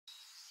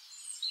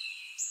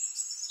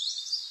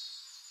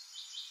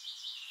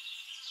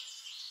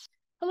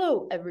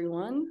Hello,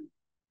 everyone.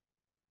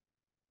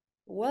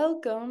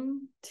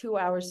 Welcome to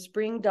our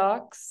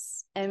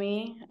SpringDocs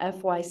Emmy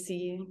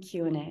FYC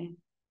Q&A.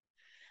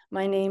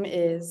 My name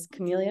is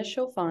Camelia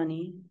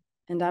Shofani,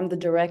 and I'm the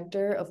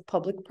Director of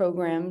Public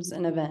Programs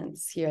and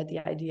Events here at the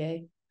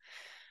IDA.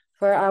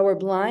 For our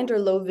blind or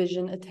low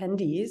vision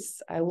attendees,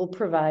 I will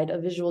provide a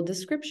visual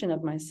description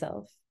of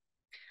myself.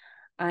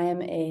 I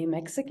am a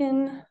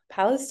Mexican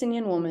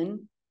Palestinian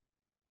woman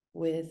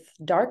with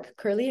dark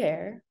curly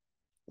hair,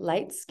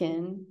 light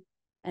skin,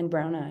 and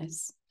brown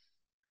eyes.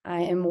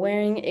 I am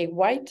wearing a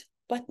white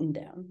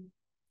button-down.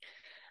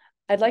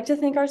 I'd like to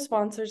thank our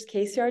sponsors,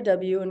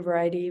 KCRW and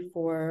Variety,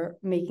 for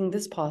making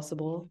this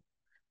possible.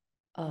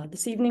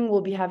 This evening,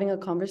 we'll be having a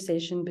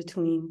conversation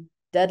between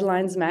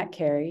Deadline's Matt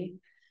Carey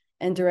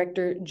and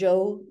director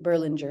Joe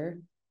Berlinger,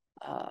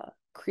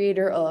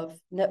 creator of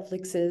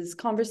Netflix's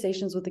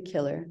Conversations with a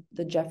Killer,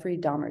 the Jeffrey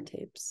Dahmer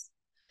tapes.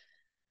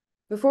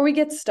 Before we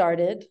get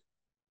started,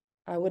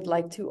 I would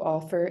like to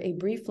offer a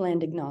brief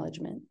land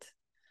acknowledgement.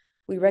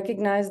 We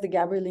recognize the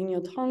Gabrielino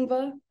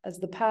Tongva as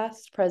the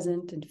past,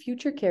 present, and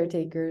future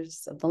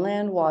caretakers of the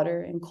land,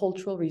 water, and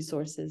cultural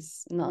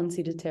resources in the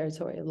unceded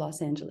territory of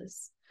Los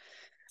Angeles.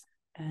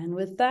 And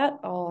with that,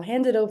 I'll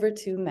hand it over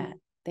to Matt.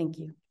 Thank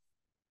you.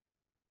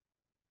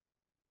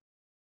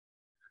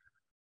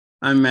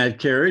 I'm Matt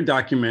Carey,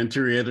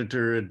 documentary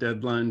editor at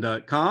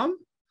Deadline.com.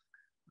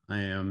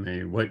 I am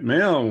a white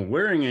male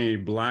wearing a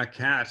black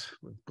hat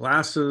with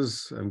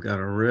glasses. I've got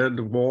a red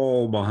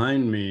wall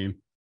behind me.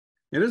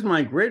 It is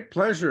my great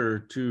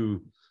pleasure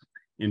to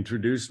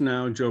introduce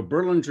now Joe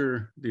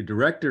Berlinger, the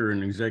director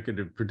and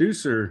executive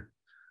producer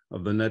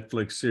of the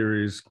Netflix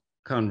series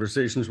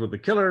Conversations with a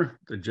Killer,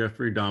 the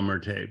Jeffrey Dahmer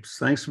tapes.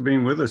 Thanks for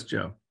being with us,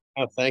 Joe.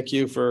 Thank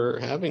you for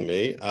having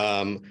me.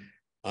 I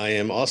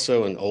am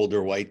also an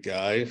older white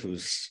guy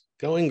who's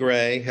going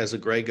gray, has a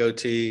gray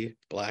goatee,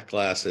 black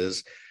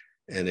glasses,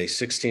 and a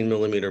 16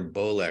 millimeter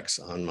Bolex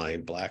on my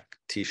black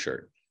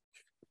t-shirt.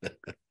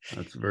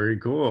 That's very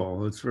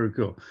cool. That's very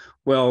cool.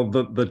 Well,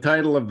 the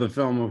title of the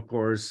film, of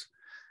course,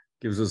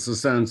 gives us a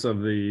sense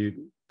of the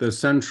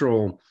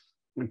central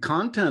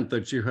content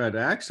that you had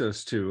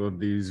access to of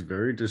these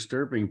very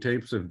disturbing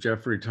tapes of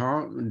Jeffrey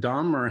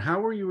Dahmer. How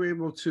were you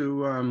able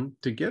to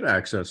get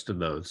access to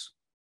those?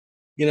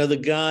 You know,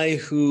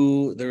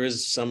 there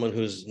is someone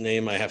whose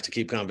name I have to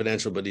keep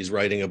confidential, but he's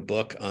writing a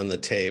book on the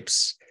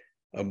tapes.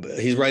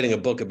 He's writing a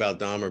book about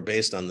Dahmer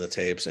based on the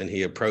tapes, and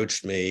he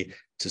approached me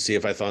to see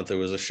if I thought there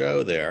was a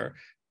show there,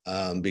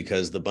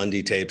 because the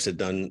Bundy tapes had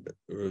done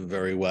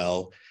very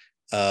well.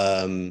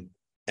 And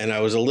I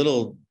was a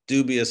little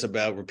dubious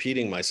about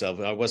repeating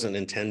myself. I wasn't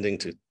intending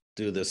to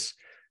do this,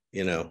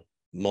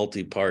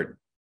 multi-part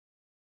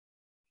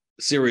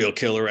serial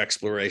killer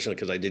exploration,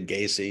 because I did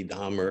Gacy,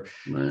 Dahmer,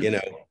 Right.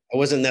 I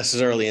wasn't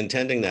necessarily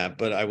intending that,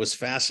 but I was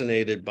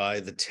fascinated by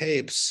the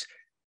tapes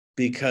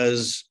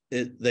because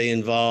they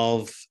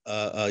involve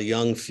a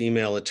young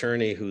female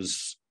attorney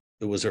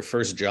it was her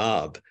first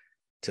job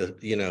to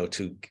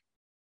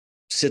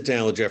sit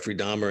down with Jeffrey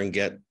Dahmer and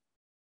get,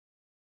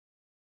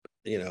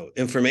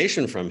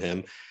 information from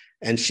him.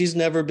 And she's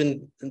never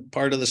been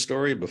part of the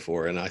story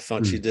before. And I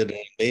thought she did an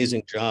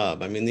amazing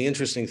job. I mean, the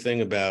interesting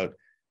thing about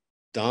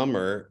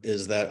Dahmer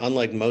is that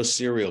unlike most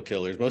serial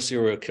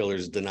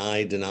killers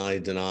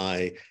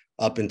deny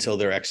up until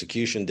their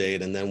execution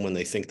date. And then when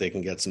they think they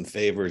can get some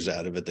favors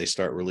out of it, they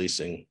start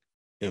releasing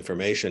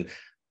information.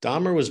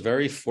 Dahmer was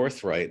very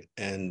forthright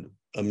and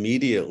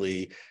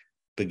immediately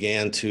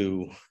began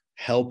to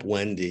help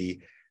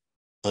Wendy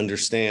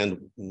understand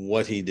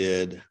what he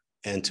did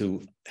and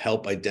to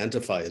help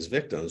identify his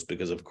victims,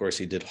 because of course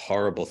he did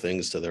horrible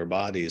things to their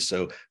bodies.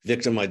 So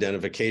victim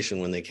identification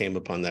when they came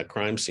upon that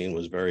crime scene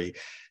was very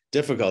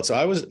difficult. So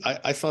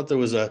I thought there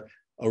was a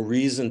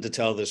reason to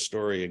tell this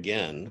story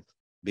again,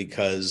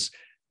 because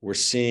we're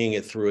seeing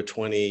it through a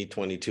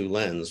 2022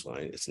 lens.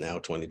 It's now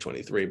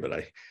 2023, but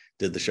I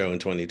did the show in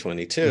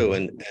 2022,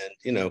 and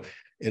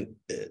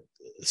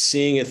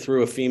seeing it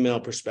through a female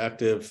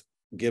perspective,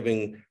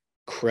 giving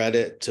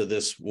credit to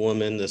this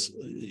woman, this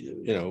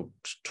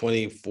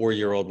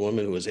 24-year-old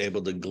woman who was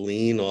able to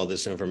glean all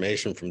this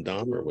information from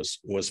Dahmer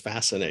was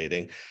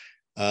fascinating.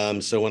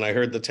 So when I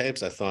heard the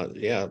tapes, I thought,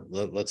 yeah,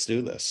 let's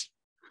do this.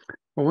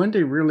 Well,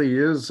 Wendy really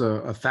is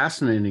a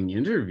fascinating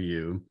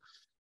interview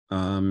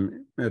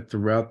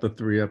throughout the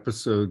 3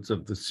 episodes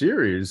of the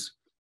series.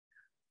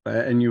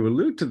 And you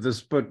allude to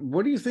this, but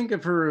what do you think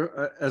of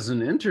her as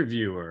an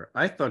interviewer?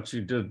 I thought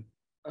she did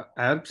an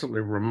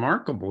absolutely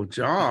remarkable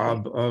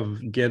job of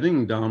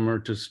getting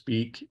Dahmer to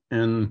speak,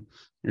 and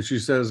as she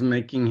says,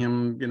 making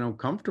him,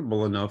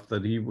 comfortable enough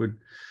that he would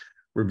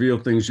reveal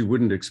things you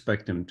wouldn't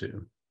expect him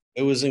to.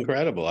 It was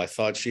incredible. I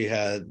thought she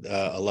had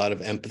a lot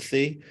of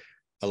empathy,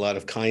 a lot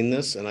of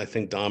kindness, and I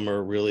think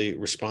Dahmer really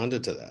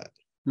responded to that.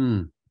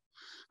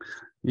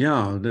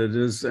 Yeah, that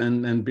is,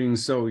 and being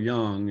so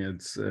young,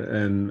 it's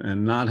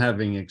and not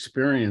having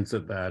experience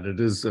at that, it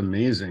is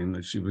amazing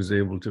that she was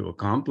able to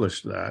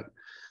accomplish that.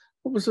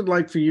 What was it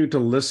like for you to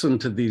listen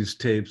to these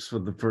tapes for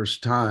the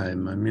first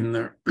time? I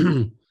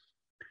mean,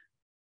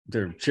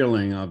 they're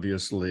chilling,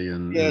 obviously,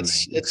 and Yeah,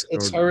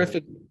 it's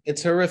horrific.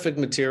 It's horrific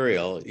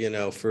material, you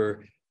know,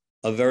 for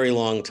a very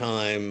long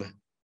time.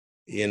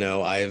 You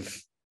know,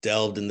 I've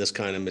delved in this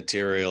kind of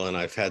material, and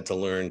I've had to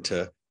learn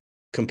to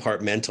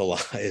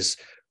compartmentalize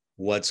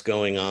what's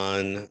going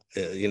on,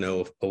 you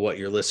know, what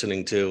you're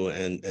listening to,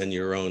 and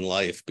your own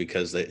life,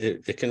 because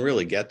it can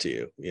really get to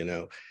you, you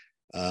know.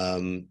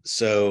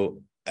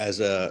 So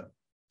as a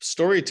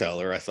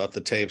storyteller, I thought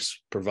the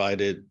tapes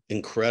provided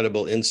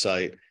incredible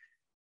insight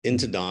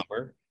into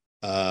Dahmer,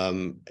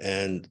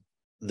 and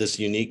this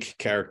unique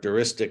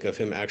characteristic of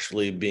him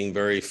actually being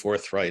very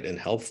forthright and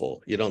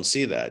helpful. You don't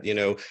see that. You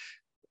know,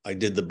 I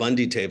did the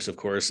Bundy tapes, of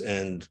course,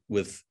 and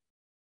with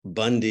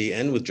Bundy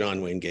and with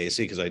John Wayne Gacy,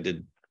 because I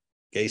did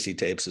Gacy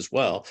tapes as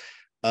well.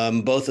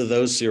 Both of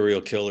those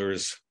serial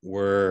killers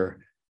were,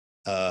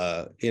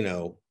 you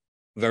know,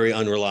 very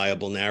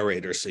unreliable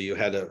narrators. So you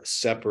had to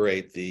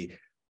separate the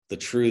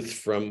truth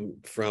from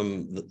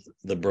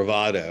the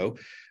bravado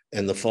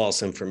and the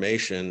false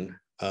information.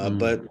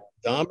 But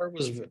Dahmer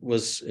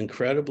was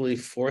incredibly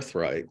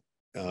forthright,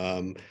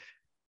 and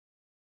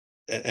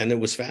it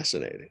was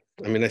fascinating.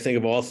 I mean, I think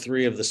of all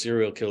three of the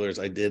serial killers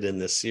I did in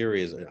this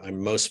series,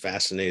 I'm most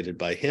fascinated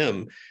by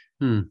him.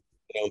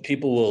 You know,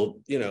 people will,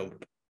 you know,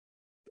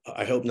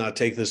 I hope not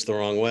take this the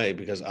wrong way,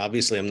 because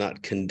obviously I'm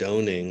not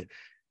condoning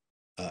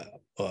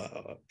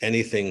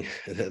anything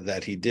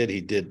that he did.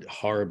 He did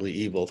horribly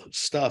evil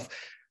stuff,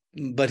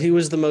 but he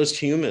was the most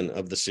human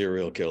of the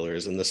serial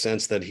killers, in the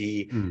sense that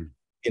he,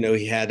 you know,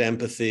 he had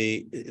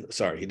empathy.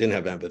 Sorry, he didn't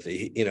have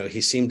empathy. You know,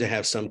 he seemed to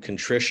have some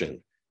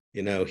contrition.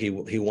 You know, he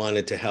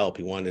wanted to help.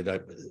 He wanted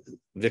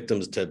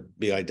victims to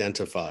be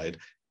identified.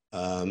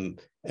 And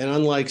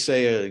unlike,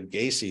 say, a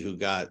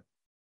Gacy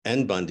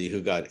and Bundy,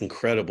 who got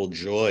incredible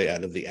joy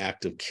out of the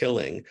act of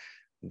killing,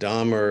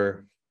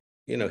 Dahmer,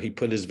 you know, he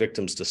put his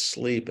victims to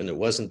sleep, and it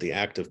wasn't the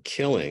act of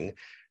killing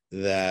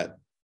that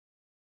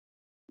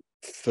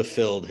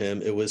fulfilled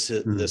him. It was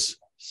this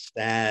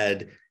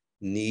sad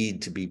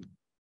need to be,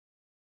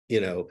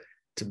 you know,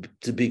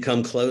 to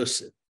become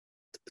close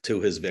to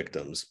his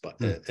victims, but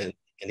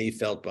and he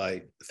felt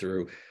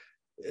through,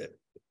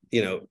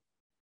 you know,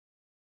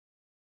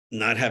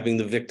 not having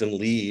the victim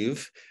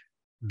leave,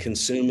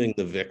 consuming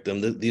the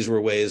victim. These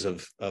were ways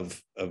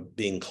of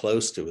being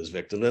close to his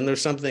victim. And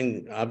there's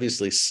something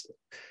obviously,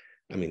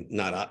 I mean,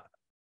 not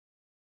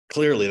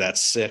clearly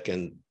that's sick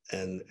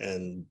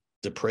and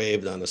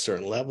depraved on a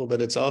certain level,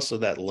 but it's also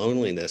that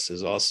loneliness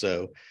is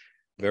also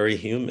very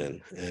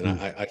human. And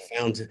I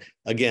found,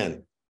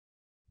 again,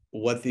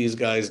 what these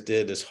guys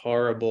did is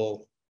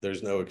horrible.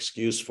 There's no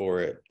excuse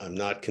for it. I'm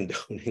not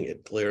condoning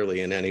it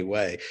clearly in any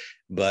way,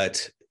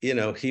 but you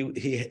know,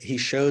 he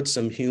showed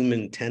some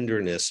human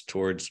tenderness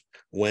towards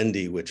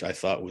Wendy, which I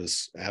thought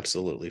was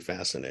absolutely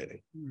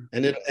fascinating.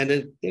 And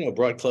it you know,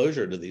 brought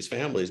closure to these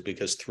families,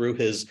 because through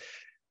his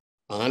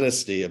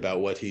honesty about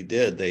what he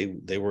did,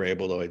 they were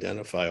able to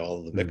identify all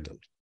of the victims.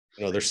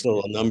 You know, there's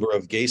still a number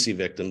of Gacy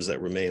victims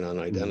that remain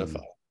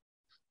unidentified.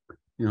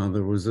 You know,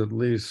 there was at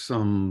least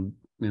some,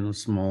 you know,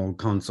 small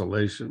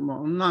consolation.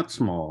 Well, not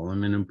small, I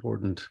mean,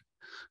 important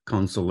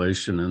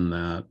consolation in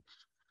that.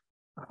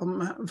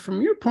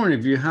 From your point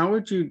of view, how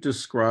would you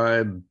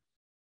describe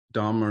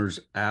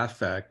Dahmer's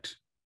affect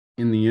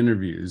in the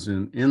interviews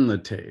and in the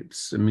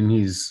tapes? I mean,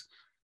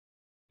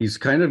 he's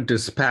kind of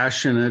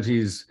dispassionate.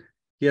 He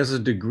has a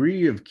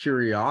degree of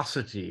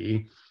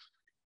curiosity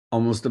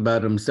almost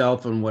about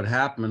himself and what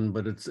happened,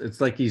 but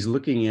it's like he's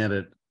looking at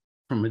it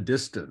from a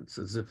distance,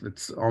 as if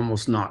it's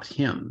almost not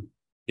him.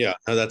 Yeah,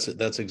 that's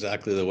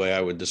exactly the way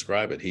I would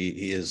describe it.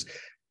 He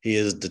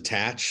is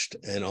detached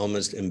and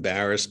almost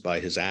embarrassed by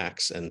his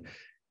acts, and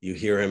you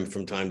hear him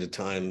from time to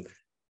time,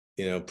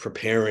 you know,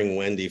 preparing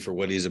Wendy for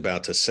what he's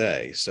about to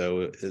say.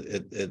 So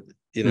it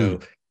you know,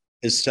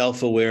 his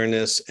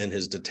self-awareness and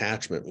his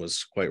detachment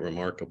was quite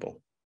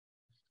remarkable.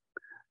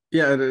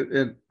 Yeah,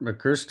 it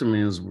occurs to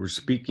me as we're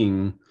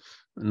speaking,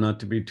 not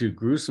to be too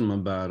gruesome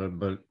about it,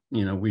 but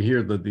you know, we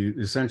hear that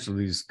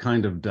essentially these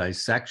kind of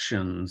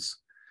dissections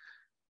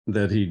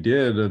that he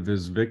did of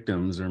his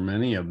victims, or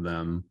many of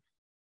them,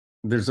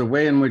 there's a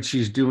way in which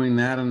he's doing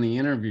that in the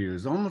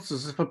interviews, almost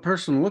as if a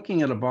person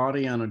looking at a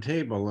body on a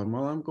table, and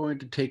well, I'm going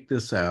to take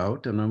this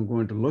out and I'm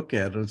going to look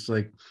at it. It's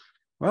like,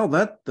 well,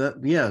 that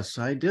yes,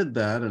 I did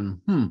that,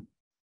 and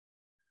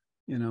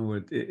you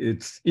know,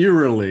 it's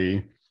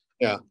eerily.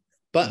 Yeah,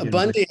 but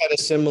Bundy had a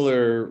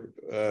similar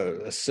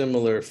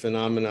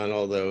phenomenon,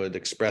 although it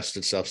expressed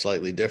itself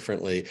slightly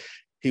differently.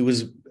 He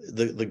was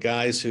the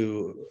guys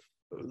who.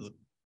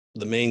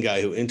 The main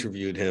guy who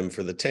interviewed him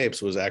for the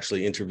tapes was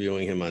actually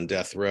interviewing him on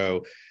death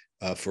row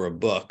for a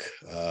book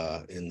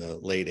in the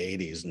late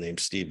 80s named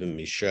Stephen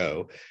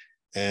Michaud.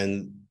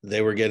 And they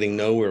were getting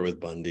nowhere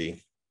with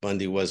Bundy.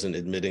 Bundy wasn't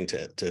admitting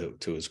to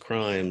his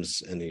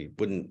crimes, and he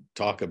wouldn't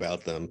talk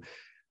about them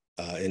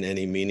in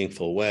any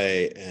meaningful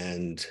way.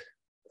 And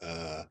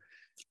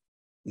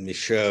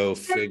Michaud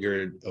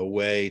figured a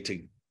way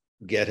to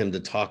get him to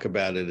talk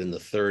about it in the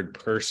third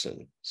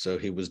person. So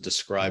he was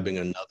describing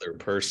another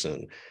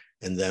person.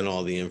 and then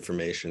all the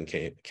information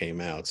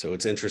came out. So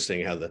it's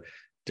interesting how the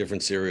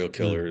different serial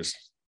killers,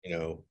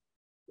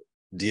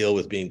 deal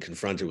with being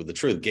confronted with the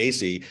truth.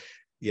 Gacy,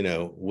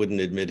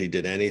 wouldn't admit he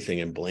did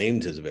anything and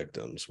blamed his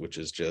victims, which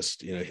is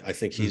just, I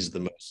think he's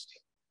the most,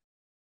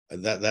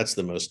 that's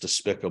the most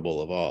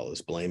despicable of all,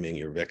 is blaming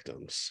your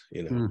victims,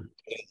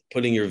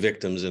 putting your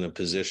victims in a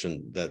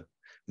position that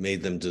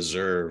made them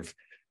deserve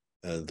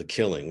the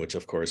killing, which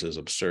of course is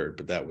absurd,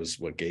 but that was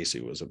what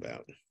Gacy was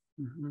about.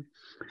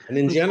 And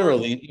in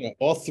general,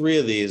 all three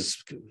of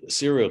these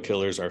serial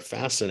killers are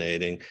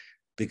fascinating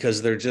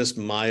because they're just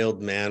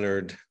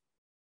mild-mannered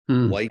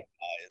white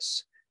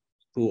guys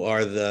who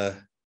are the,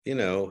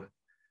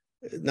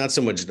 not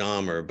so much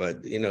Dahmer,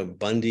 but,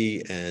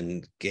 Bundy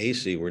and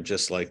Gacy were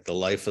just like the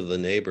life of the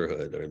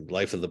neighborhood or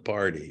life of the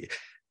party,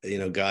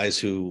 guys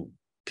who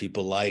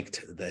people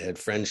liked, they had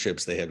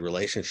friendships, they had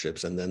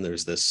relationships, and then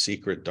there's this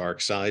secret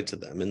dark side to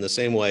them. In the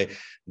same way,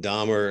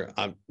 Dahmer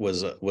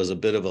was a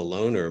bit of a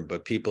loner,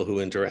 but people who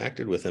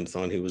interacted with him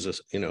thought he was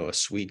a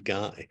sweet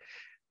guy.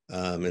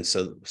 And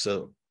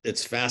so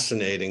it's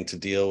fascinating to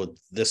deal with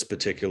this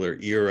particular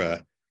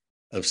era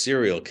of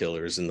serial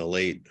killers in the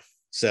late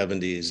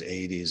 70s,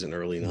 80s, and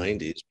early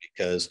 90s,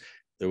 because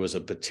there was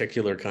a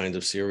particular kind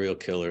of serial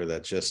killer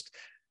that just,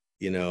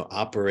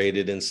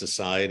 operated in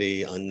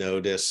society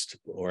unnoticed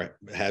or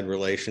had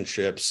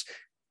relationships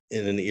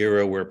in an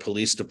era where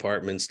police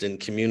departments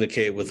didn't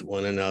communicate with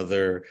one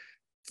another.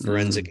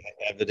 Forensic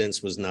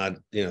evidence was not,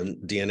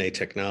 DNA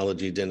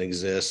technology didn't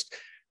exist.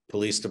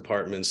 Police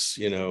departments,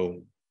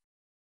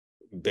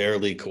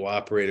 barely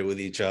cooperated with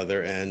each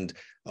other. And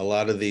a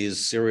lot of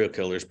these serial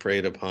killers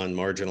preyed upon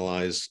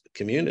marginalized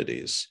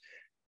communities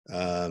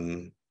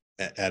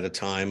at a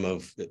time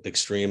of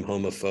extreme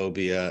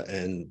homophobia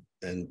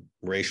and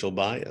racial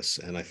bias.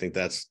 And I think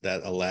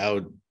that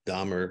allowed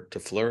Dahmer to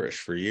flourish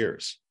for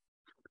years.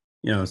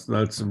 Yes,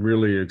 that's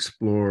really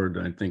explored,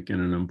 I think, in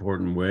an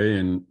important way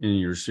in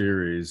your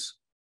series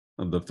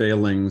of the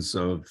failings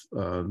of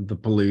the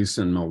police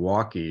in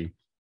Milwaukee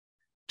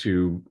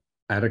to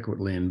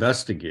adequately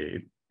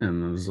investigate.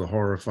 And there was a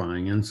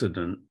horrifying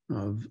incident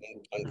of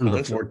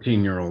the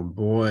 14-year-old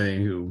boy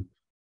who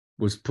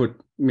was put,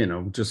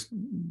 just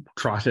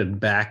trotted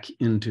back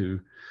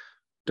into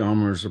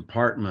Dahmer's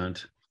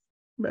apartment.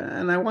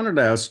 And I wanted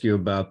to ask you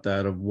about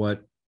that, of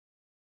what,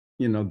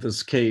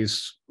 this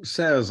case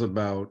says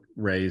about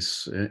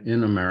race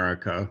in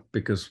America,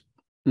 because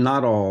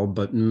not all,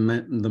 but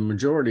the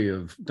majority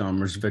of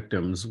Dahmer's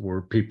victims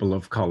were people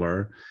of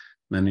color,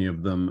 many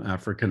of them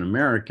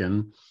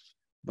African-American,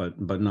 but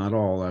not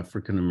all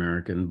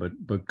African-American,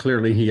 but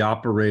clearly he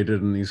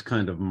operated in these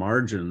kind of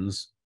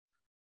margins,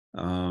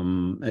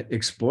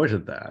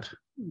 exploited that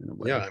in a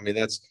way. Yeah, I mean,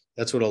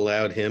 that's what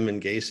allowed him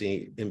and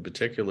Gacy in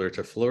particular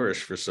to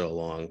flourish for so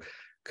long,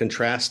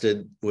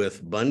 contrasted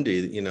with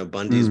Bundy.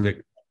 Bundy's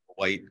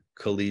white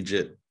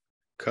collegiate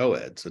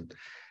co-eds,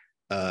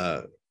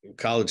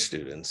 college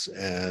students.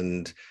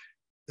 And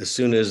as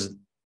soon as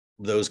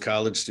those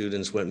college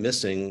students went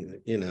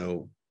missing,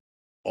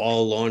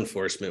 all law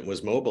enforcement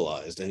was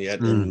mobilized. And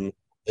yet in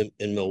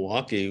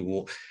Milwaukee,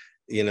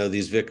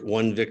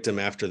 one victim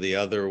after the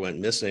other went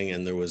missing,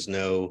 and there was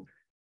no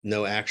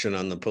action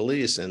on the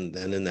police. And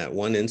then in that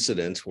one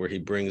incident where he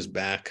brings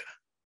back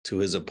to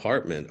his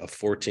apartment a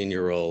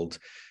 14-year-old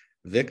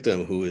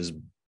victim who is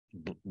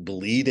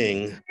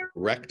bleeding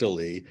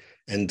rectally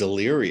and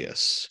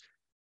delirious,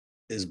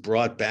 is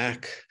brought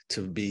back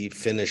to be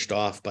finished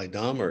off by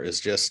Dahmer, is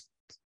just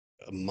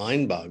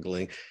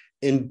mind-boggling,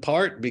 in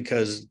part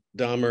because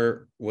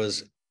Dahmer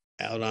was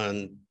out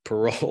on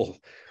parole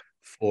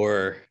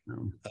for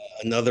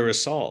another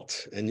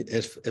assault. And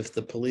if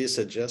the police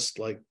had just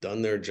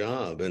done their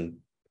job and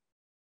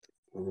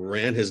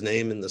ran his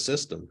name in the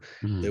system,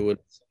 they would.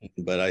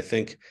 But I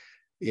think,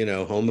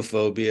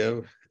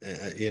 homophobia,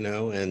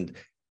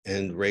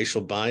 and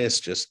racial bias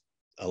just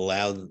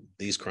allowed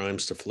these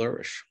crimes to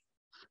flourish.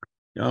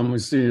 We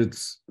see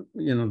it's,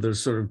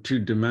 there's sort of two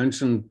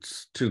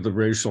dimensions to the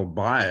racial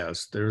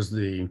bias. There's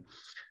the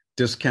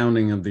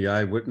discounting of the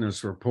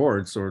eyewitness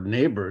reports or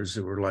neighbors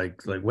who were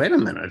like, wait a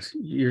minute,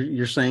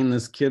 you're saying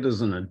this kid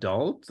is an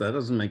adult? That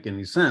doesn't make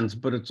any sense.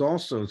 But it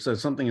says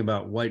something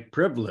about white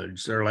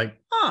privilege. They're like,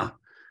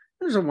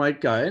 there's a white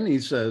guy and he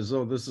says,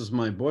 oh, this is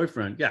my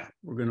boyfriend. Yeah,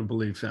 we're going to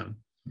believe him.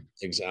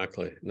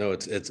 Exactly. No,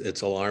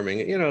 it's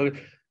alarming.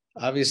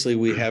 Obviously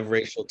we have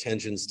racial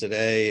tensions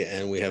today,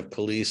 and we have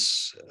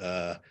police,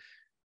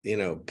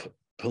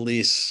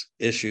 police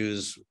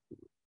issues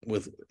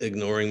with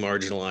ignoring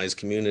marginalized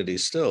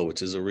communities still,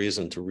 which is a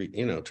reason to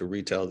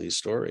retell these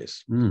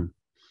stories.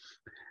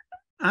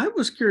 I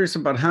was curious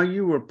about how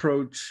you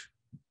approach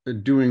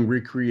doing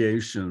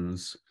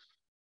recreations.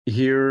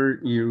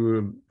 Here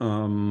you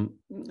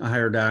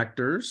hired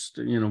actors,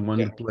 one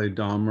to play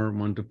Dahmer,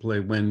 one to play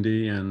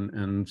Wendy,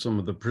 and some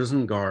of the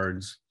prison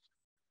guards.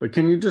 But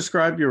can you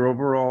describe your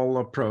overall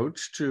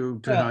approach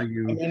to how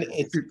you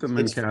keep them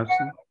in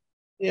casting?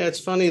 Yeah,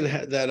 it's funny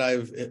that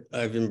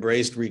I've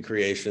embraced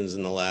recreations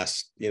in the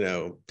last,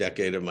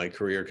 decade of my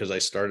career, because I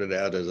started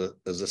out as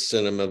a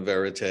cinema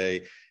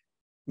verite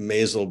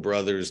Maisel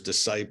brothers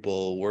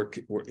disciple,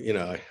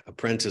 I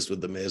apprenticed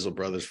with the Maisel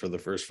brothers for the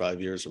first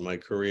 5 years of my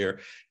career.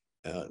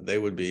 They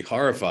would be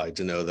horrified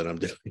to know that I'm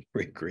doing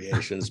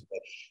recreations, but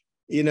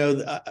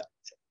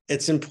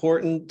it's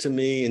important to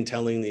me in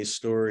telling these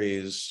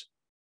stories.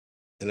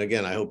 And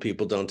again, I hope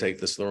people don't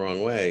take this the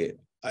wrong way.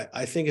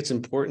 I think it's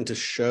important to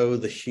show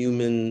the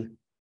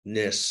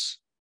humanness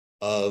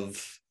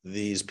of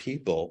these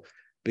people,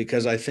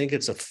 because I think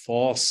it's a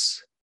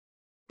false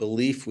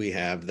belief we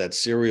have that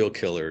serial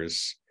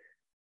killers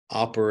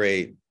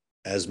operate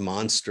as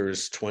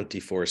monsters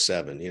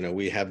 24/7.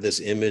 We have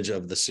this image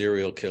of the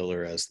serial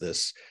killer as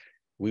this,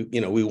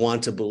 we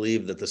want to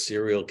believe that the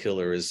serial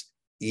killer is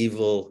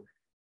evil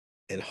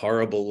and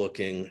horrible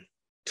looking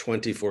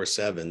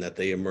 24/7, that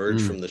they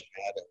emerge from the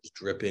shadows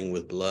dripping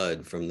with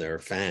blood from their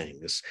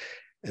fangs.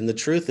 And the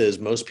truth is,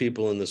 most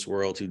people in this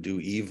world who do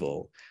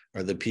evil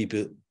are the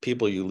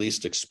people you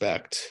least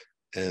expect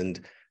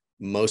and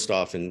most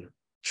often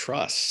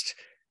trust.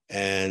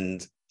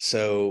 And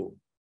so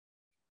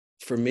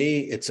for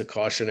me, it's a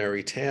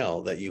cautionary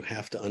tale that you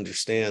have to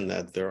understand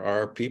that there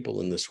are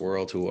people in this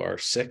world who are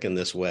sick in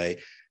this way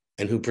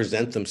and who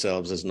present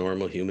themselves as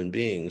normal human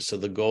beings. So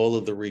the goal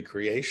of the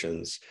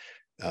recreations,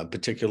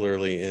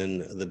 particularly in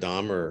the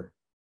Dahmer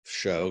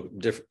show,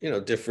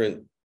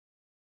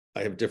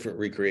 I have different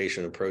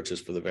recreation approaches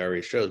for the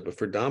various shows, but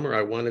for Dahmer,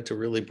 I wanted to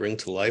really bring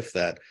to life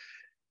that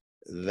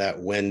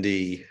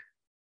Wendy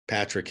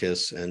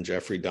Patricus and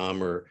Jeffrey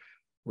Dahmer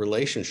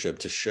relationship,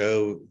 to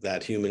show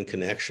that human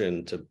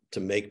connection, to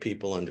make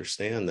people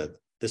understand that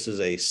this is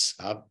a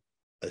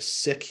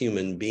sick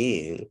human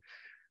being,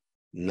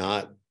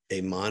 not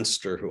a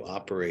monster who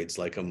operates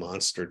like a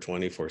monster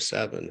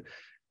 24/7,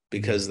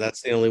 because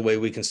that's the only way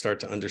we can start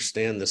to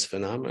understand this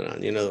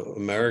phenomenon.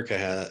 America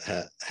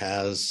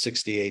has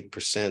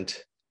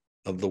 68%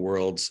 of the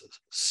world's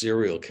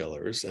serial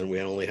killers, and we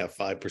only have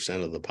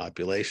 5% of the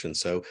population.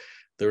 So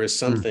there is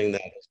something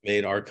that has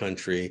made our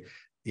country,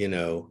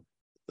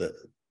 the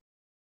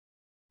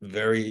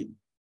very,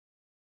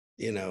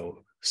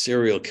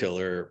 serial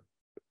killer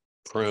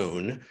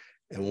prone.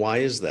 And why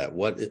is that?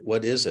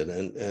 What is it?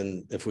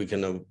 And if we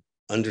can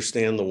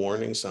understand the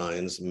warning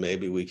signs,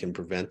 maybe we can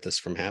prevent this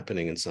from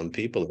happening in some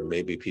people, or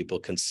maybe people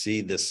can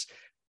see this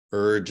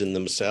urge in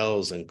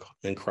themselves and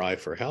cry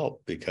for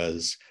help,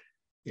 because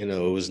it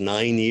was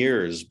 9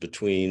 years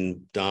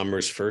between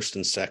Dahmer's first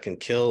and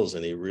second kills,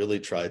 and he really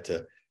tried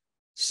to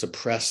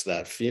suppress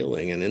that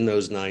feeling. And in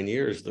those 9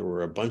 years, there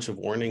were a bunch of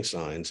warning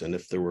signs. And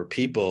if there were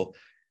people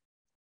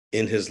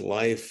in his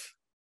life,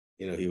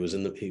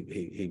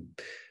 he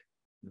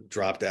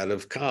dropped out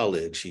of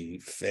college, he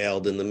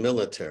failed in the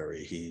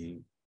military,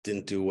 he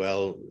didn't do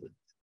well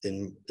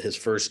in his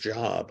first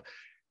job,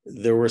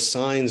 there were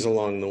signs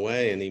along the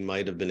way, and he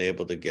might have been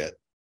able to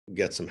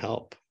get some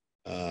help.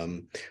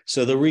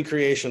 So the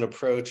recreation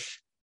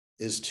approach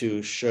is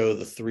to show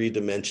the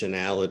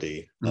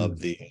three-dimensionality of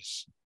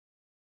these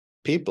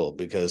people,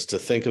 because to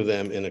think of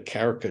them in a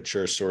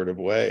caricature sort of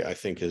way, I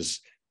think is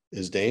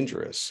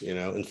dangerous.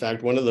 In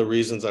fact, one of the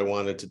reasons I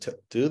wanted to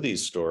do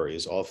these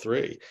stories, all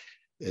three,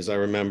 is I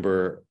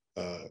remember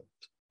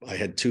I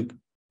have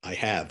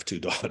two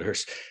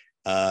daughters,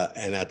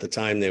 and at the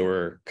time they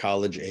were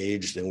college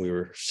aged, and we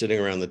were sitting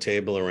around the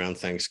table around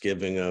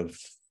Thanksgiving of,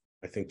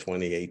 I think,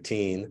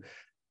 2018,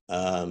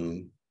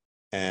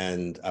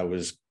 and I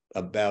was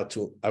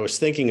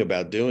thinking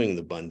about doing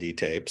the Bundy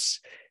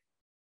tapes.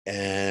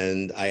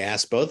 And I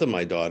asked both of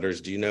my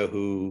daughters, do you know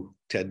who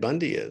Ted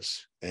Bundy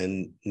is?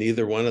 And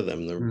neither one of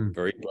them, they're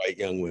very bright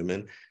young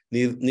women,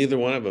 neither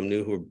one of them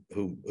knew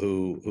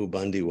who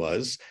Bundy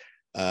was.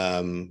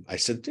 I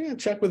said, yeah,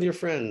 check with your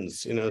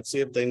friends, see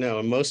if they know.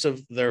 And most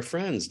of their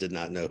friends did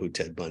not know who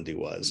Ted Bundy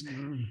was.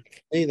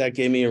 Hey, that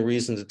gave me a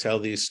reason to tell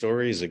these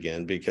stories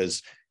again,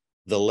 because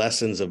the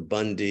lessons of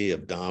Bundy,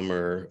 of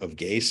Dahmer, of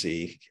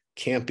Gacy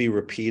can't be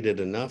repeated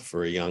enough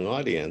for a young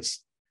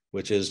audience,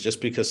 which is,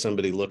 just because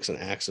somebody looks and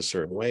acts a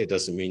certain way, it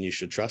doesn't mean you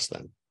should trust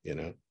them,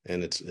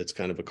 and it's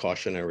kind of a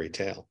cautionary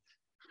tale.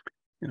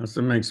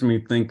 So it makes me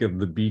think of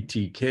the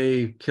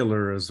BTK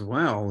killer as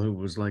well, who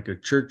was like a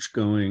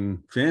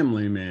church-going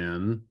family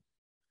man,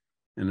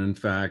 and in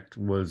fact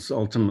was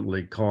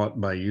ultimately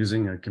caught by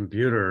using a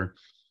computer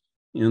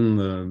in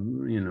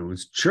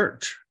his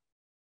church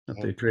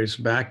that they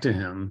traced back to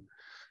him.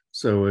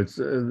 So it's,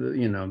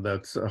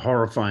 that's a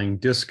horrifying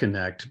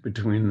disconnect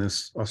between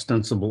this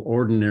ostensible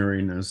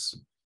ordinariness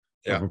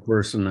of a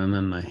person and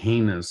then the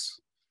heinous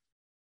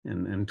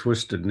and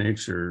twisted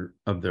nature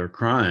of their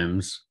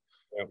crimes.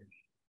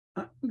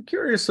 I'm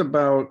curious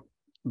about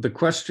the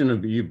question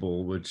of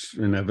evil, which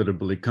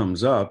inevitably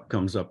comes up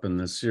in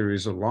this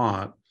series a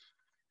lot,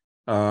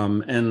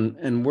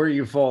 and where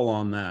you fall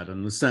on that,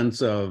 in the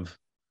sense of,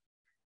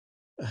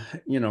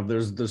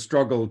 there's the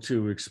struggle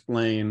to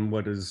explain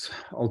what is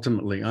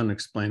ultimately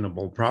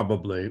unexplainable,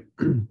 probably.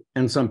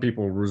 And some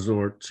people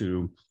resort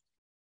to,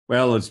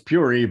 well, it's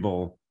pure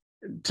evil.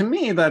 to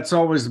me, that's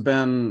always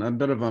been a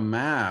bit of a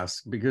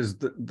mask, because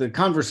the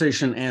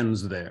conversation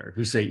ends there.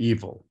 You say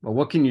evil. Well,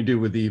 what can you do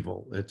with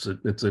evil? It's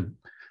a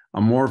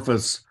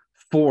amorphous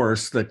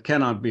force that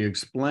cannot be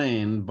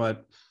explained,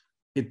 but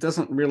it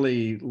doesn't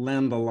really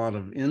lend a lot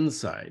of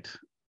insight.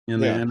 Yeah.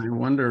 And I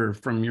wonder,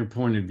 from your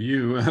point of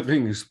view,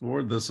 having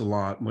explored this a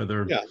lot,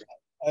 whether Yeah,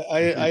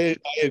 I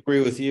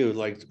agree with you.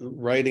 Like,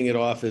 writing it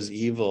off as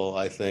evil,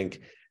 I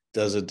think,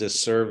 does a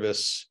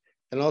disservice.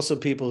 And also,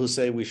 people who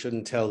say we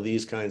shouldn't tell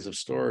these kinds of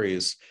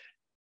stories,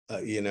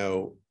 you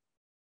know,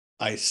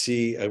 I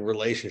see a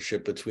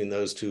relationship between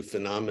those two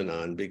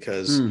phenomenon,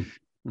 because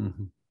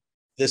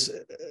this,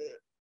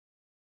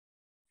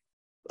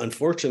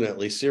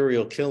 unfortunately,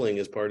 serial killing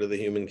is part of the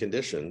human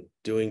condition.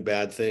 Doing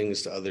bad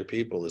things to other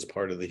people is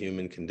part of the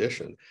human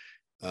condition.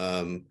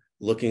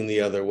 Looking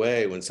the other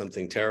way when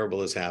something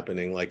terrible is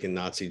happening, like in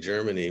Nazi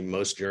Germany,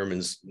 most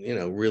Germans,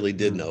 really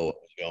did know what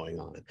was going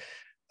on.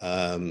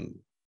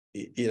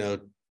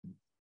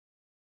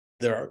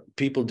 There are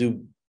people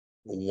do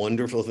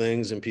wonderful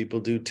things and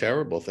people do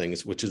terrible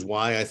things, which is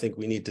why I think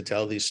we need to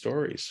tell these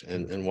stories,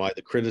 and why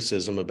the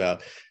criticism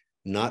about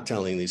not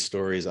telling these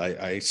stories,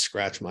 I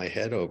scratch my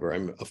head over.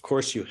 Of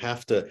course, you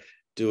have to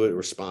do it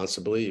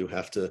responsibly. You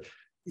have to,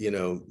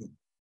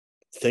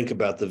 think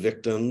about the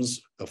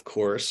victims, of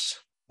course.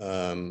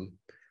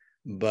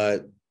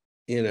 But,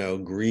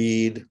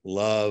 greed,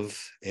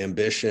 love,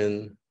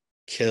 ambition,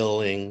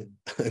 killing,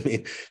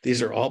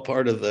 these are all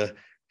part of the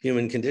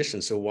human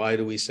condition. So why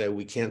do we say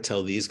we can't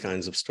tell these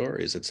kinds of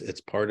stories?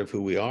 It's part of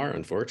who we are,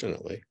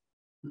 unfortunately.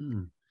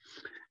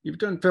 You've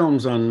done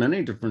films on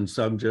many different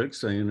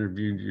subjects. I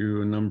interviewed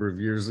you a number of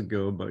years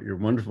ago about your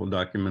wonderful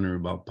documentary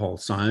about Paul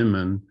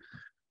Simon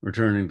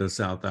returning to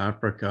South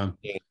Africa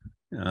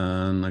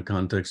in the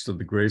context of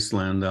the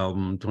Graceland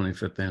album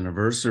 25th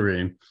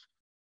anniversary.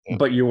 Yeah.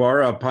 But you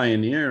are a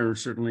pioneer,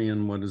 certainly,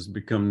 in what has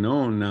become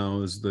known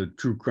now as the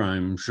true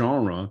crime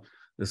genre.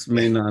 This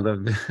may not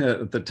have,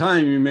 at the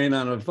time, you may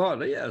not have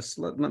thought, yes,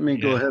 let me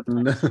go ahead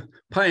and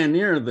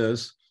pioneer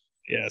this.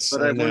 Yes,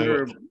 but I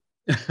wonder...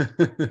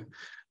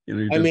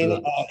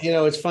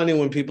 it's funny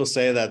when people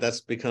say that.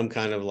 That's become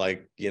kind of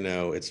like,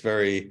 it's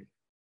very,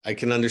 I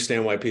can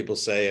understand why people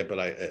say it, but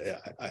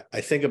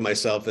I think of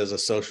myself as a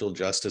social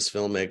justice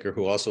filmmaker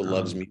who also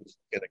loves music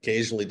and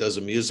occasionally does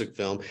a music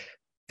film.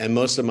 And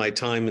most of my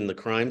time in the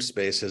crime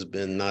space has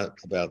been not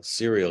about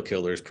serial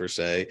killers per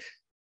se.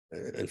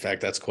 In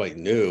fact, that's quite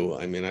new.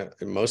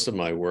 Most of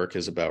my work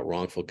is about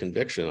wrongful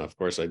conviction. Of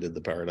course, I did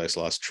the Paradise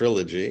Lost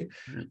trilogy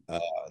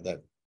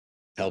that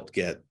helped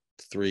get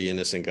 3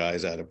 innocent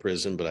guys out of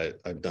prison, but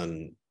I've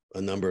done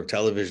a number of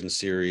television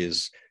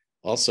series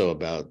also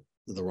about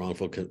the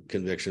wrongful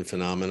conviction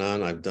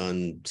phenomenon. I've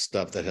done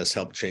stuff that has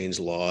helped change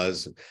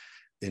laws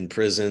in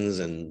prisons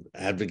and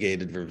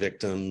advocated for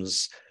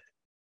victims,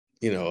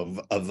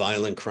 of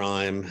violent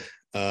crime.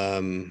 I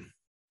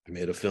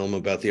made a film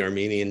about the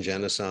Armenian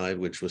genocide,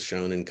 which was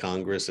shown in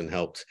Congress and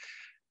helped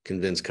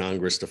convince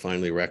Congress to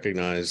finally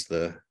recognize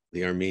the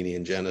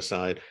Armenian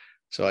genocide.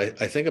 So I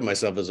think of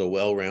myself as a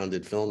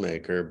well-rounded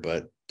filmmaker,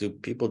 but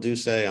people do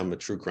say I'm a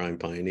true crime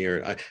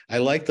pioneer. I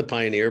like the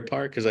pioneer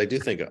part, because I do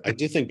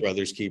think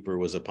Brothers Keeper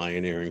was a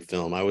pioneering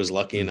film. I was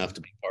lucky enough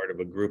to be part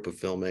of a group of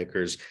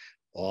filmmakers,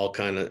 all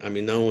kind of,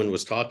 no one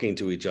was talking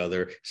to each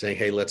other saying,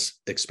 hey, let's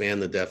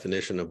expand the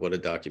definition of what a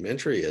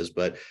documentary is.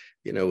 But,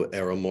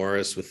 Errol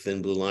Morris with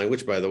Thin Blue Line,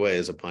 which, by the way,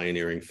 is a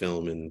pioneering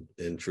film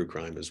in true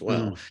crime as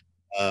well.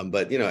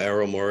 But,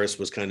 Errol Morris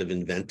was kind of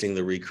inventing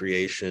the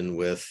recreation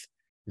with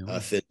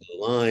Thin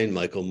Blue Line.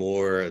 Michael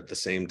Moore, at the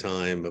same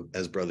time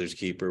as Brothers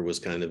Keeper, was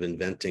kind of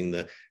inventing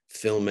the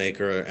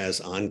filmmaker as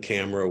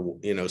on-camera,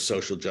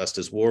 social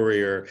justice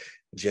warrior.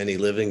 Jenny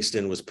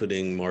Livingston was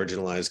putting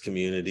marginalized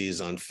communities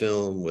on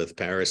film with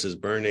Paris is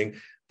Burning.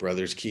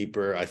 Brothers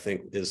Keeper, I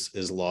think,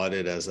 is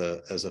lauded as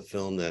a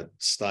film that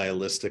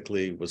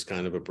stylistically was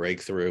kind of a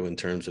breakthrough in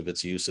terms of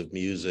its use of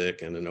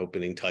music and an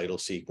opening title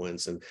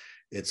sequence and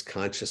its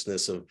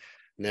consciousness of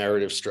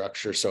narrative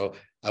structure. So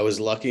I was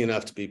lucky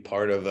enough to be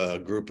part of a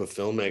group of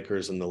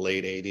filmmakers in the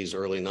late 80s,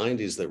 early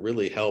 90s that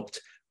really helped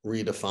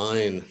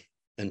redefine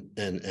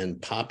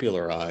and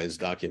popularize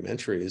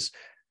documentaries.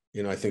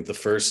 I think the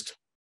first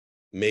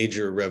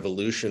major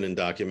revolution in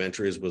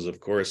documentaries was, of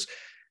course,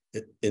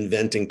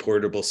 inventing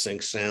portable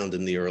sync sound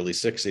in the early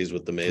 60s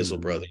with the Maisel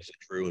brothers,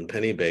 Drew and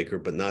Penny Baker,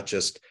 but not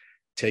just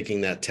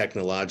taking that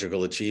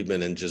technological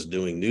achievement and just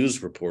doing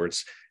news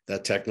reports.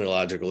 That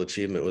technological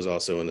achievement was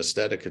also an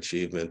aesthetic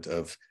achievement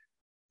of,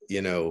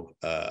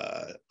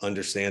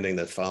 understanding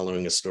that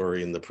following a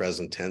story in the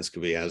present tense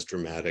could be as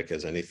dramatic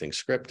as anything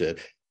scripted.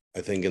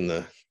 I think in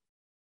the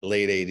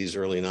late 80s,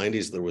 early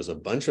 90s, there was a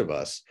bunch of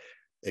us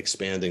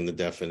expanding the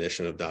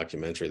definition of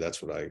documentary.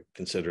 That's what I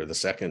consider the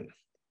second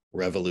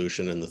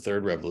revolution. And the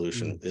third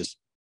revolution is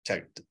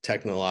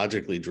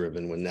technologically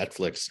driven, when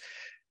Netflix,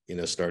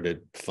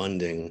 started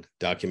funding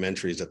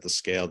documentaries at the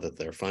scale that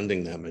they're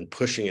funding them and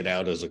pushing it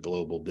out as a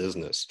global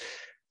business.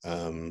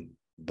 So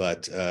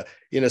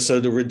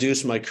to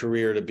reduce my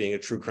career to being a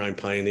true crime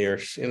pioneer,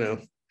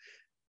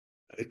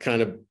 it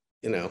kind of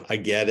I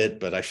get it,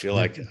 but I feel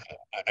like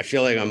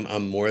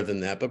I'm more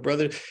than that. But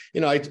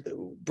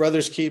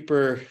Brothers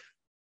Keeper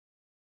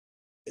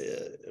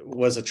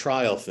was a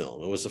trial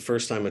film. It was the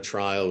first time a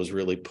trial was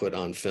really put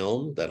on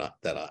film that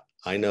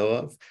I know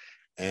of,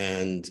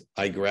 and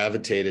I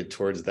gravitated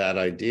towards that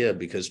idea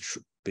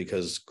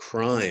because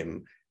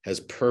crime has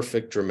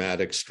perfect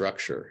dramatic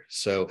structure.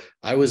 So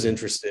I was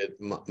interested.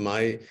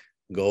 My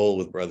goal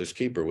with Brothers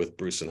Keeper, with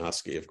Bruce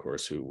Sinofsky, of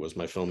course, who was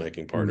my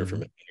filmmaking partner for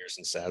many years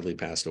and sadly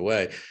passed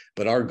away.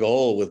 But our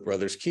goal with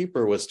Brothers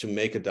Keeper was to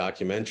make a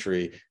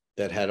documentary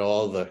that had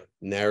all the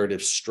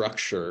narrative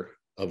structure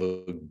of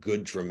a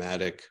good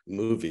dramatic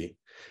movie,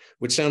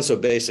 which sounds so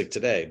basic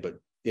today, but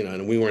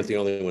and we weren't the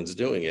only ones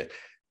doing it.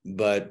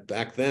 But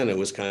back then it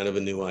was kind of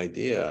a new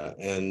idea,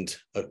 and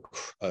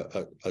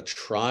a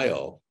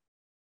trial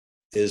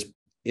is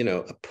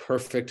a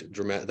perfect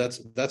dramatic.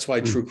 That's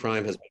why true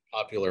crime has been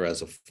popular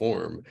as a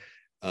form,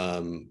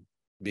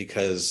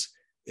 because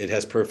it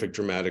has perfect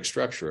dramatic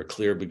structure, a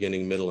clear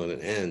beginning, middle, and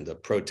an end, a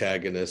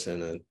protagonist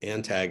and an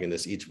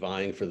antagonist, each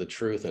vying for the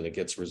truth, and it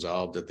gets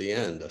resolved at the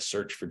end, a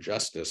search for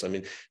justice. I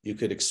mean, you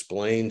could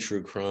explain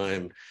true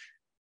crime,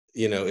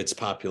 its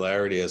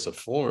popularity as a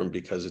form,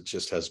 because it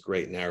just has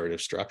great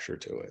narrative structure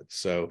to it.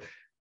 So,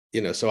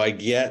 so I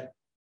get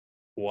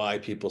why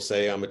people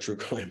say I'm a true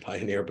crime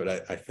pioneer, but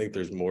I think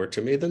there's more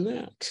to me than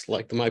that,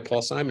 like my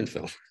Paul Simon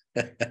film.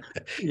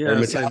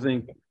 Yes, I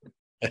think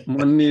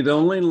one need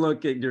only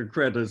look at your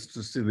credits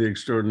to see the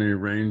extraordinary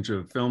range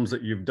of films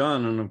that you've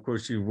done. And of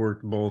course, you've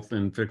worked both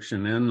in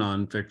fiction and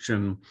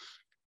nonfiction.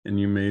 And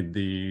you made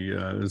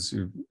as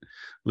you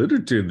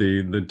alluded to,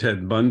 the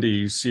Ted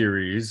Bundy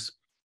series,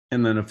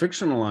 and then a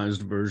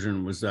fictionalized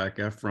version with Zac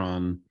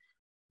Efron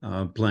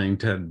playing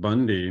Ted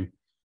Bundy.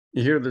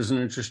 Here, there's an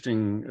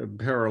interesting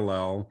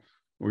parallel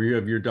where you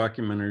have your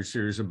documentary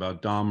series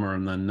about Dahmer,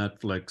 and then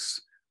Netflix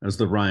as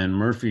the Ryan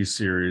Murphy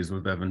series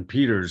with Evan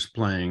Peters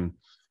playing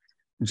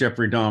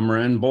Jeffrey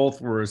Dahmer, and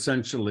both were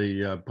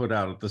essentially put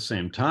out at the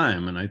same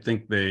time. And I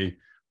think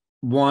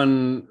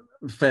one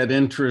fed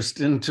interest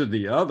into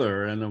the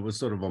other, and it was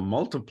sort of a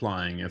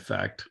multiplying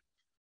effect.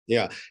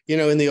 Yeah,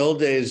 in the old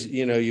days,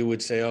 you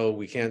would say, "Oh,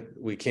 we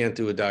can't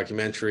do a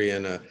documentary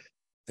and a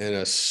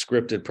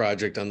scripted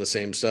project on the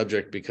same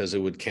subject because it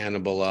would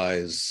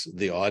cannibalize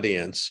the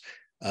audience."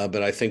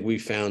 But I think we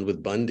found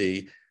with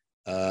Bundy,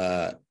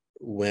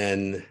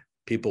 when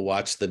people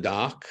watched the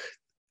doc,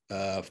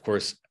 of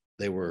course,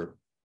 they were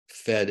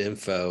fed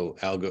info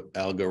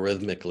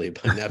algorithmically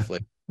by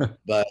Netflix,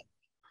 but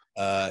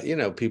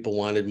people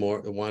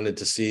wanted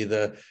to see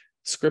the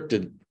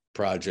scripted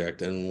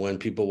project, and when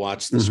people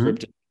watched the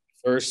scripted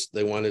first,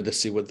 they wanted to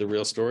see what the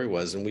real story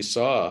was, and we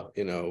saw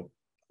a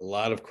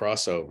lot of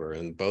crossover,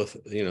 and both,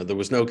 there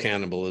was no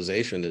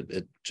cannibalization.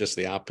 It just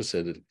the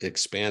opposite. It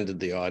expanded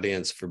the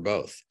audience for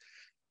both,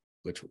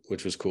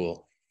 which was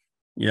cool.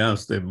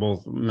 Yes, they're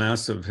both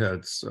massive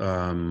hits,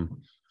 and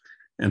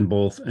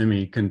both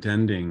Emmy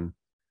contending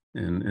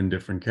in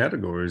different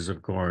categories,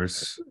 of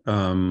course.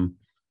 In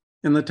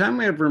the time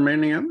we have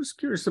remaining, I was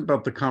curious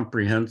about the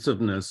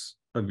comprehensiveness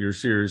of your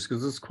series,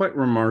 because it's quite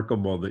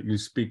remarkable that you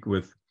speak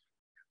with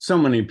so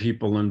many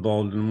people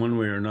involved in one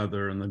way or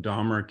another. In the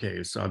Dahmer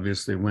case,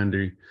 obviously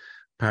Wendy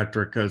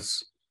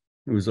Patricus,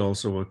 who's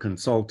also a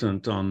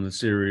consultant on the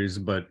series,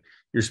 but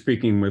you're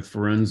speaking with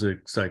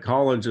forensic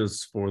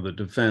psychologists for the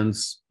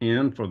defense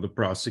and for the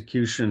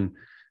prosecution,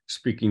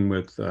 speaking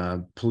with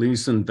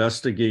police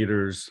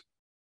investigators,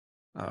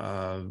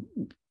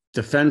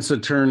 defense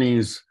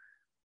attorneys,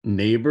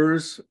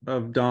 neighbors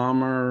of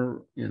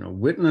Dahmer,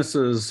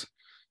 witnesses.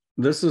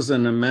 This is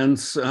an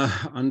immense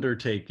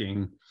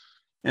undertaking.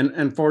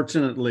 And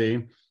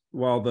fortunately,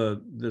 while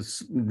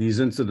these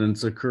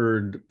incidents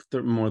occurred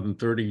more than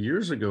 30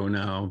 years ago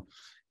now,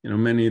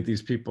 many of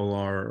these people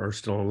are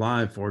still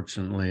alive,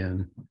 fortunately.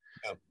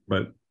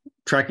 But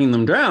tracking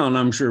them down,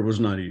 I'm sure, was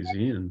not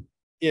easy. And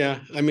yeah,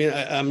 I mean,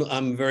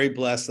 I'm very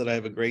blessed that I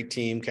have a great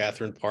team.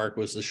 Catherine Park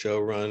was the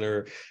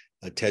showrunner.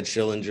 Ted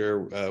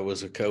Schillinger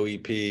was a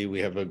co-EP. We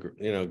have a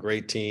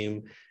great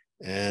team,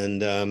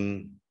 and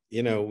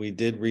we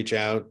did reach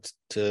out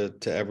to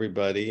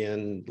everybody,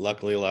 and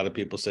luckily a lot of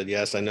people said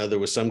yes. I know there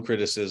was some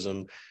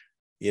criticism,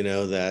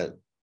 that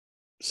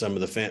some of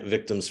the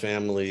victims'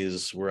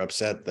 families were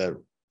upset that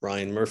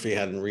Ryan Murphy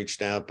hadn't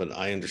reached out, but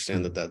I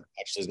understand that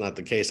actually is not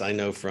the case. I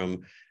know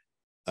from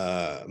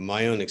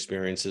my own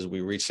experiences,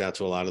 we reached out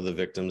to a lot of the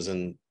victims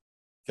and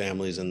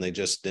families, and they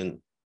just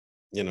didn't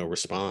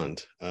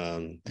respond.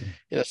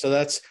 So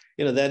that's,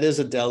 that is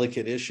a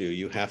delicate issue.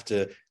 You have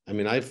to, I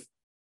mean, I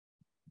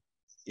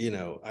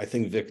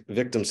think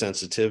victim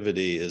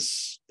sensitivity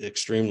is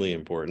extremely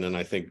important. And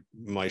I think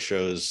my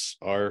shows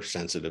are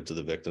sensitive to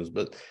the victims,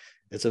 but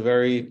it's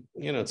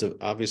it's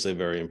obviously a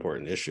very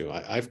important issue.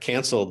 I've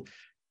canceled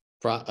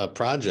a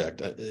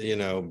project,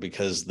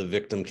 because the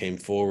victim came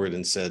forward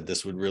and said,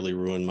 this would really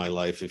ruin my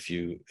life if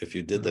you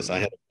did this. I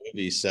had a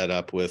movie set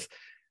up with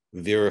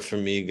Vera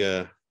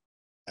Farmiga,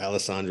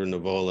 Alessandra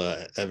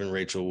Nivola, Evan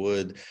Rachel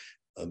Wood,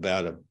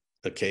 about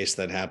a case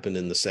that happened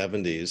in the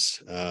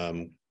 70s.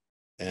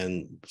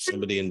 and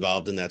somebody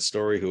involved in that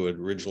story who had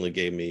originally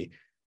gave me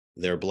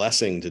their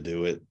blessing to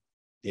do it,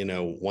 you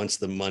know, once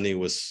the money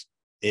was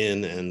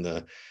in and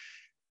the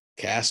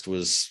cast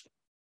was,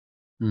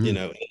 you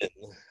know,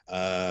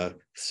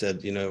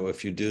 said, you know,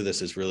 if you do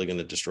this, it's really going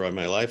to destroy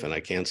my life. And I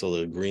canceled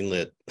a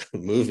greenlit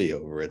movie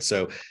over it.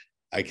 So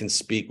I can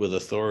speak with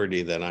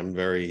authority that I'm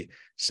very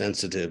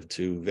sensitive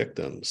to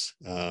victims.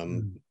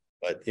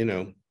 But, you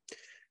know,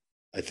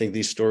 I think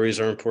these stories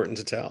are important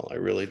to tell. I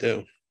really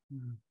do.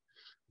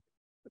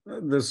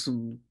 This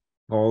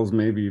calls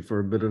maybe for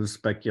a bit of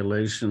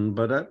speculation,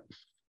 but I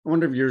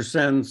wonder if your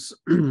sense,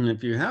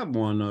 if you have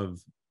one,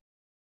 of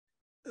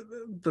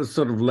the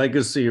sort of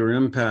legacy or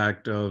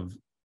impact of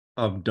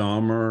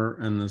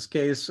Dahmer in this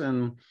case,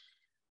 and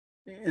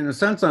in a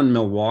sense on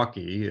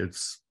Milwaukee.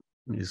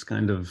 He's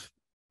kind of,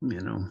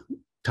 you know,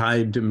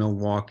 tied to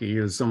Milwaukee,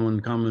 as someone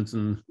comments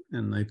in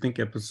I think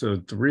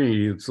episode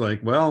 3. It's like,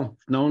 well,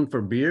 known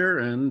for beer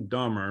and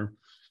Dahmer.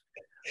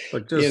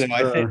 But just, you know,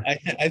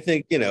 I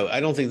think, you know, I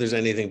don't think there's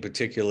anything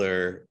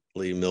particularly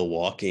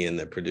Milwaukeean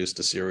that produced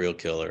a serial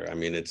killer. I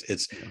mean,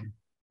 it's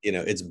you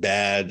know, it's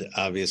bad,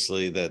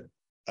 obviously, that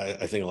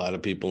I think a lot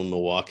of people in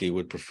Milwaukee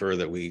would prefer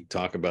that we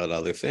talk about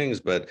other things,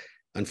 but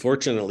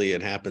unfortunately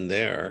it happened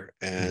there.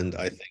 And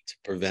I think to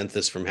prevent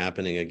this from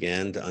happening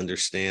again, to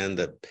understand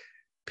that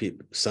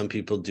some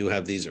people do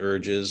have these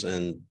urges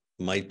and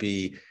might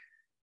be,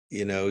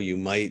 you know, you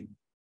might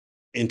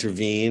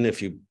intervene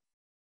if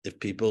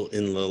people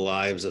in the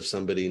lives of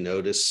somebody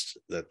notice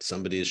that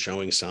somebody is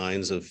showing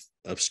signs of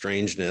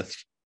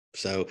strangeness.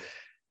 So,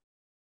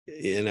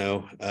 you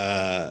know,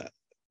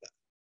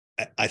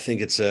 I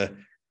think it's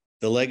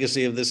the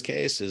legacy of this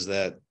case is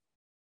that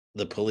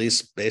the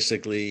police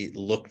basically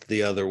looked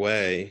the other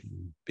way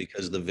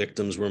because the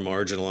victims were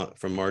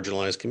from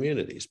marginalized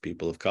communities,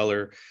 people of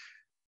color,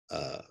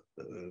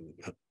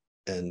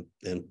 and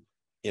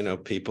you know,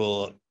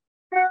 people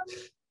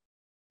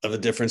of a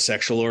different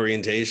sexual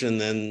orientation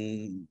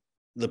than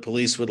the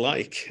police would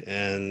like.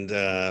 And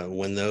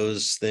when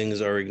those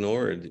things are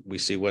ignored, we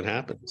see what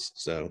happens.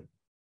 So,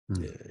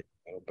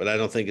 but I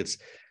don't think it's,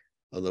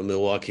 although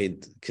Milwaukee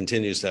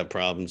continues to have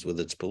problems with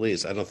its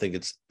police, I don't think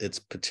it's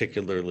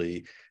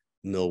particularly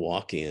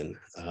Milwaukeean,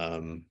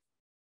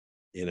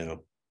 you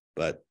know,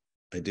 but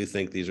I do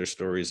think these are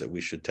stories that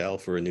we should tell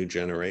for a new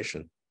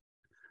generation.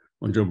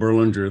 Well, Joe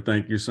Berlinger,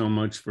 thank you so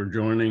much for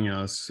joining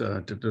us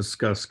to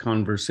discuss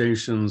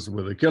Conversations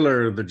with a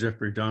Killer, the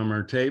Jeffrey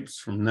Dahmer tapes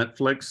from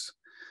Netflix.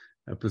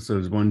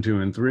 Episodes 1,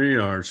 2, and 3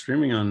 are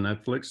streaming on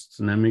Netflix. It's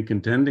an Emmy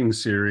contending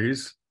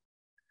series.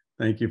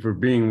 Thank you for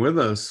being with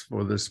us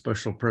for this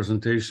special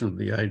presentation of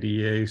the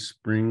IDA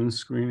spring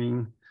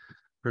screening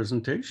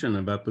presentation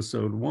of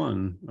episode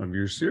 1 of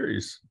your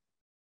series.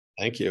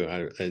 Thank you.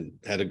 I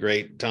had a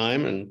great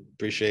time and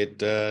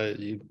appreciate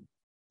you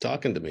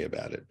talking to me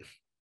about it.